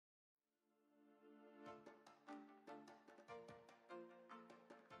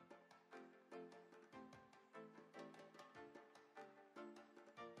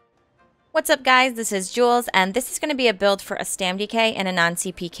What's up guys, this is Jules, and this is going to be a build for a STAM DK in a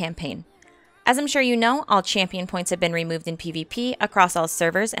non-CP campaign. As I'm sure you know, all champion points have been removed in PvP across all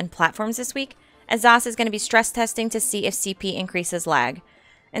servers and platforms this week, as ZOS is going to be stress testing to see if CP increases lag.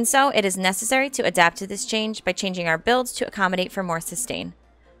 And so it is necessary to adapt to this change by changing our builds to accommodate for more sustain.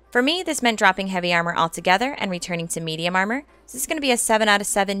 For me, this meant dropping heavy armor altogether and returning to medium armor, so this is going to be a 7 out of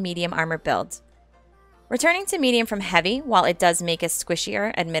 7 medium armor build. Returning to medium from heavy, while it does make us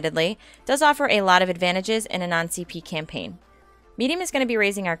squishier, admittedly, does offer a lot of advantages in a non-CP campaign. Medium is going to be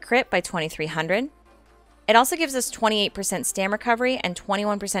raising our crit by 2300. It also gives us 28% stam recovery and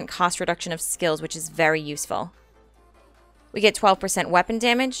 21% cost reduction of skills, which is very useful. We get 12% weapon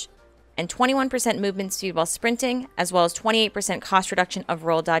damage and 21% movement speed while sprinting, as well as 28% cost reduction of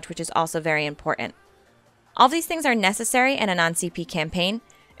roll dodge, which is also very important. All of these things are necessary in a non-CP campaign.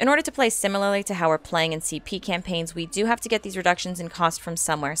 In order to play similarly to how we're playing in CP campaigns, we do have to get these reductions in cost from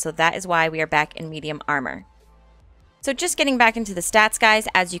somewhere, so that is why we are back in medium armor. So just getting back into the stats, guys,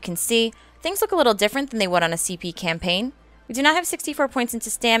 as you can see, things look a little different than they would on a CP campaign. We do not have 64 points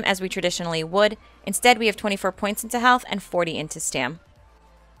into stam as we traditionally would. Instead, we have 24 points into health and 40 into stam.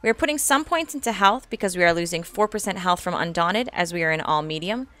 We are putting some points into health because we are losing 4% health from Undaunted as we are in all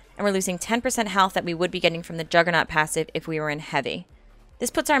medium, and we're losing 10% health that we would be getting from the Juggernaut passive if we were in heavy. This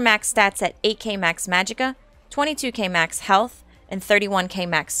puts our max stats at 8k max magicka, 22k max health, and 31k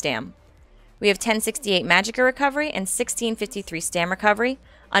max stam. We have 1068 magicka recovery and 1653 stam recovery.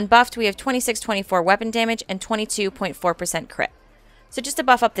 Unbuffed, we have 2624 weapon damage and 22.4% crit. So just to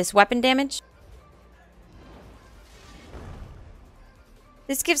buff up this weapon damage,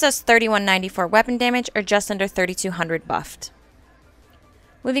 this gives us 3194 weapon damage, or just under 3200 buffed.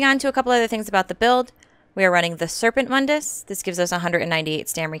 Moving on to a couple other things about the build. We are running the Serpent Mundus. This gives us 198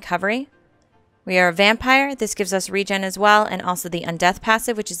 stam recovery. We are a Vampire. This gives us regen as well, and also the Undeath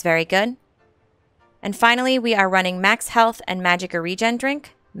passive, which is very good. And finally, we are running max health and magicka regen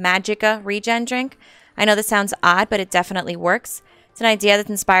drink. I know this sounds odd, but it definitely works. It's an idea that's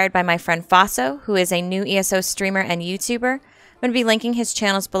inspired by my friend FASO, who is a new ESO streamer and YouTuber. I'm going to be linking his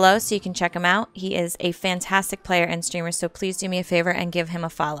channels below so you can check him out. He is a fantastic player and streamer, so please do me a favor and give him a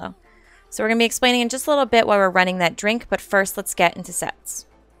follow. So we're going to be explaining in just a little bit why we're running that drink, but first let's get into sets.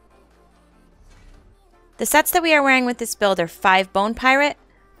 The sets that we are wearing with this build are 5 Bone Pirate,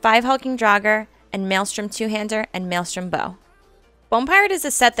 5 Hulking Draugr, and Maelstrom Two-Hander and Maelstrom Bow. Bone Pirate is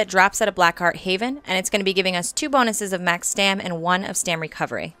a set that drops at a Blackheart Haven, and it's going to be giving us 2 bonuses of max stam and 1 of stam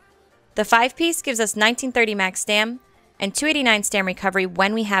recovery. The 5-piece gives us 1930 max stam and 289 stam recovery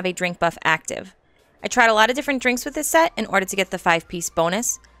when we have a drink buff active. I tried a lot of different drinks with this set in order to get the 5-piece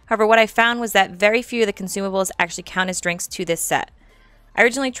bonus. However, what I found was that very few of the consumables actually count as drinks to this set. I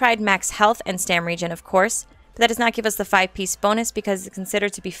originally tried max health and stam regen, of course, but that does not give us the 5-piece bonus because it's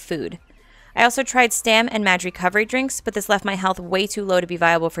considered to be food. I also tried stam and mag recovery drinks, but this left my health way too low to be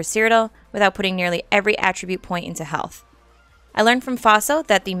viable for Cyrodiil without putting nearly every attribute point into health. I learned from FASO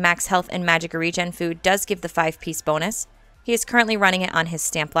that the max health and magicka regen food does give the 5-piece bonus. He is currently running it on his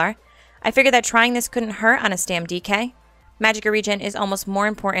Stamplar. I figured that trying this couldn't hurt on a stam DK. Magicka regen is almost more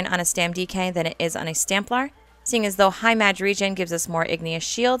important on a stam DK than it is on a Stamplar, seeing as though high mag regen gives us more igneous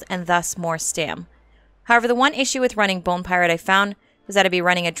shield and thus more stam. However, the one issue with running Bone Pirate I found was that I'd be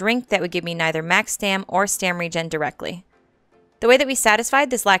running a drink that would give me neither max stam or stam regen directly. The way that we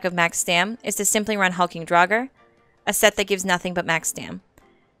satisfied this lack of max stam is to simply run Hulking Draugr, a set that gives nothing but max stam.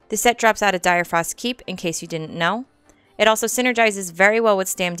 This set drops out of Dire Frost Keep, in case you didn't know. It also synergizes very well with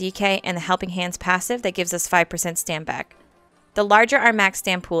Stam DK and the Helping Hands passive that gives us 5% stam back. The larger our max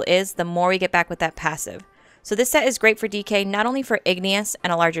stam pool is, the more we get back with that passive. So this set is great for DK not only for igneous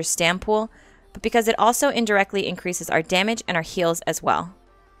and a larger stam pool, but because it also indirectly increases our damage and our heals as well.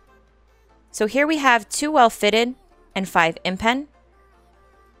 So here we have 2 well fitted and 5 impen.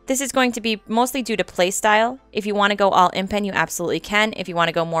 This is going to be mostly due to playstyle. If you want to go all impen, you absolutely can. If you want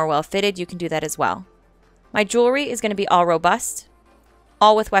to go more well fitted, you can do that as well. My jewelry is going to be all robust,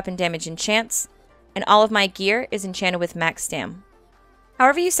 all with weapon damage enchants, and all of my gear is enchanted with max stam.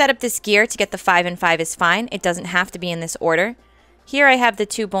 However you set up this gear to get the 5 and 5 is fine. It doesn't have to be in this order. Here I have the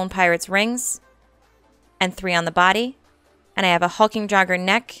 2 Bone Pirates rings and 3 on the body, and I have a Hulking Draugr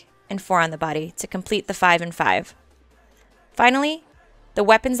neck and 4 on the body to complete the 5 and 5. Finally, the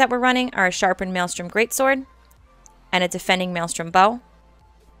weapons that we're running are a sharpened Maelstrom Greatsword and a defending Maelstrom Bow.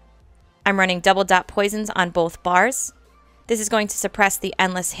 I'm running double dot poisons on both bars. This is going to suppress the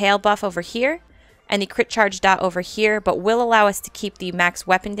Endless Hail buff over here and the crit charge dot over here, but will allow us to keep the max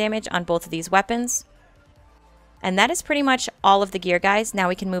weapon damage on both of these weapons. And that is pretty much all of the gear, guys. Now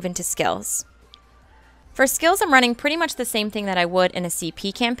we can move into skills. For skills, I'm running pretty much the same thing that I would in a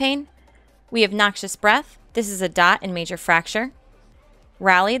CP campaign. We have Noxious Breath. This is a dot and major fracture.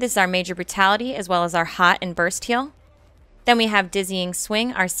 Rally, this is our major brutality, as well as our hot and burst heal. Then we have Dizzying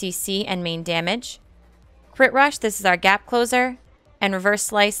Swing, our CC and main damage. Crit Rush, this is our gap closer. And Reverse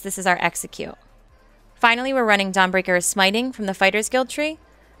Slice, this is our execute. Finally, we're running Dawnbreaker Smiting from the Fighters Guild tree.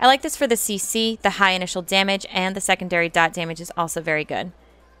 I like this for the CC, the high initial damage, and the secondary dot damage is also very good.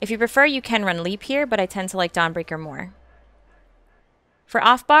 If you prefer, you can run Leap here, but I tend to like Dawnbreaker more. For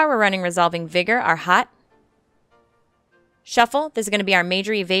off-bar, we're running Resolving Vigor, our hot. Shuffle, this is going to be our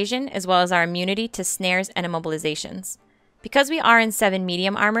major evasion, as well as our immunity to snares and immobilizations. Because we are in 7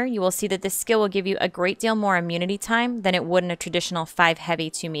 medium armor, you will see that this skill will give you a great deal more immunity time than it would in a traditional 5 heavy,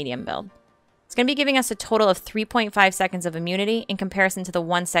 2 medium build. It's going to be giving us a total of 3.5 seconds of immunity in comparison to the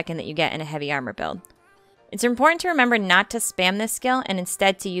 1 second that you get in a heavy armor build. It's important to remember not to spam this skill and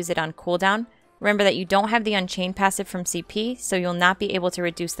instead to use it on cooldown. Remember that you don't have the Unchained passive from CP, so you'll not be able to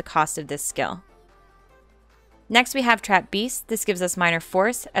reduce the cost of this skill. Next we have Trap Beast. This gives us minor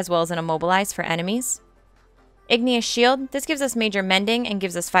force as well as an immobilize for enemies. Igneous Shield. This gives us major mending and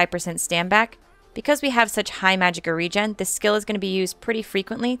gives us 5% stand back. Because we have such high magicka regen, this skill is going to be used pretty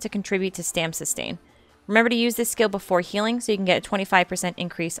frequently to contribute to stam sustain. Remember to use this skill before healing so you can get a 25%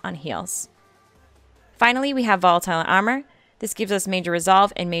 increase on heals. Finally, we have Volatile Armor. This gives us major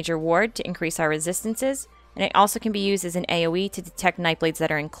resolve and major ward to increase our resistances, and it also can be used as an AoE to detect Nightblades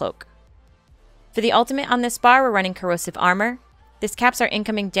that are in cloak. For the ultimate on this bar, we're running Corrosive Armor. This caps our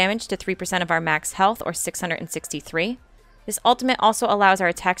incoming damage to 3% of our max health, or 663. This ultimate also allows our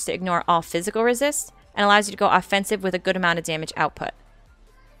attacks to ignore all physical resist, and allows you to go offensive with a good amount of damage output.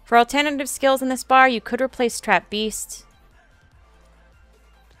 For alternative skills in this bar, you could replace Trap Beast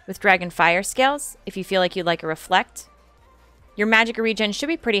with Dragon Fire scales, if you feel like you'd like a Reflect. Your magic regen should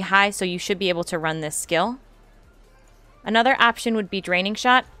be pretty high, so you should be able to run this skill. Another option would be Draining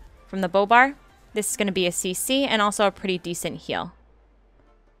Shot from the bow bar. This is going to be a CC and also a pretty decent heal.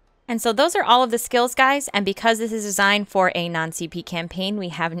 And so those are all of the skills, guys, and because this is designed for a non-CP campaign, we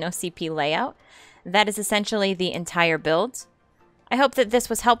have no CP layout. That is essentially the entire build. I hope that this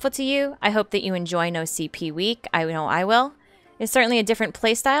was helpful to you. I hope that you enjoy No CP Week. I know I will. It's certainly a different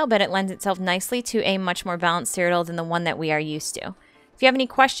playstyle, but it lends itself nicely to a much more balanced Cyrodiil than the one that we are used to. If you have any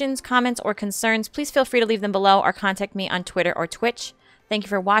questions, comments, or concerns, please feel free to leave them below or contact me on Twitter or Twitch. Thank you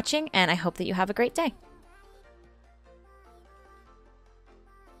for watching, and I hope that you have a great day.